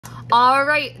All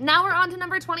right, now we're on to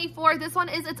number 24. This one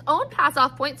is its own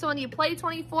pass-off point. So when you play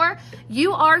 24,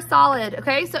 you are solid,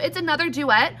 okay? So it's another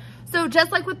duet. So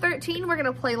just like with 13, we're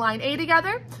gonna play line A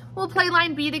together, we'll play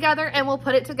line B together, and we'll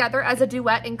put it together as a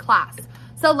duet in class.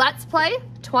 So let's play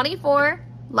 24,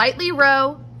 lightly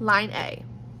row, line A.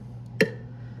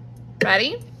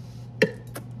 Ready?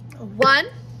 1,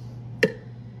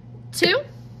 2,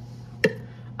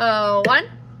 1,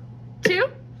 2,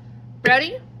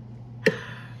 ready?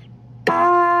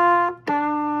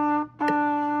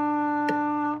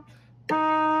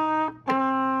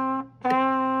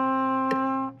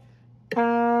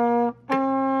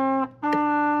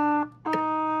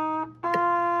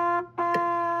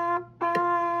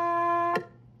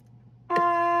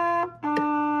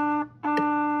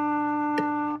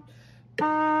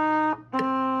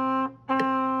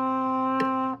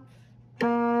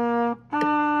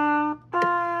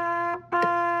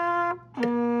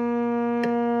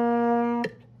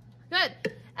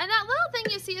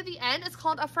 At the end, it's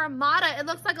called a fermata. It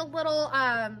looks like a little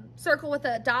circle with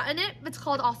a dot in it. It's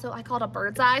called also, I call it a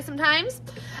bird's eye sometimes.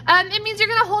 It means you're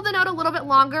going to hold the note a little bit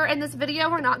longer. In this video,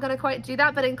 we're not going to quite do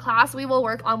that, but in class, we will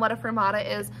work on what a fermata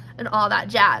is and all that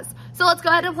jazz. So let's go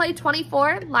ahead and play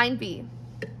 24, line B.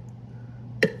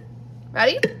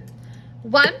 Ready?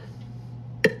 1,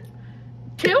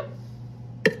 2,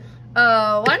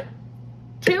 1,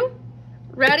 2,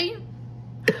 ready?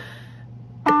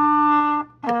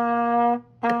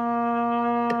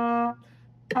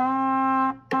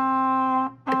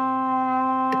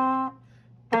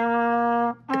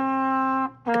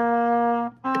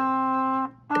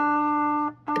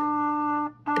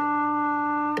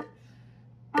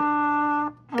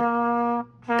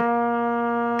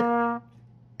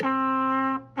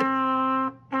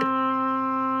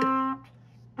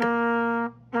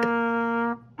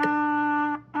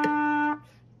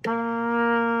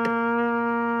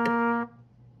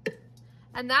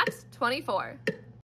 And that's 24.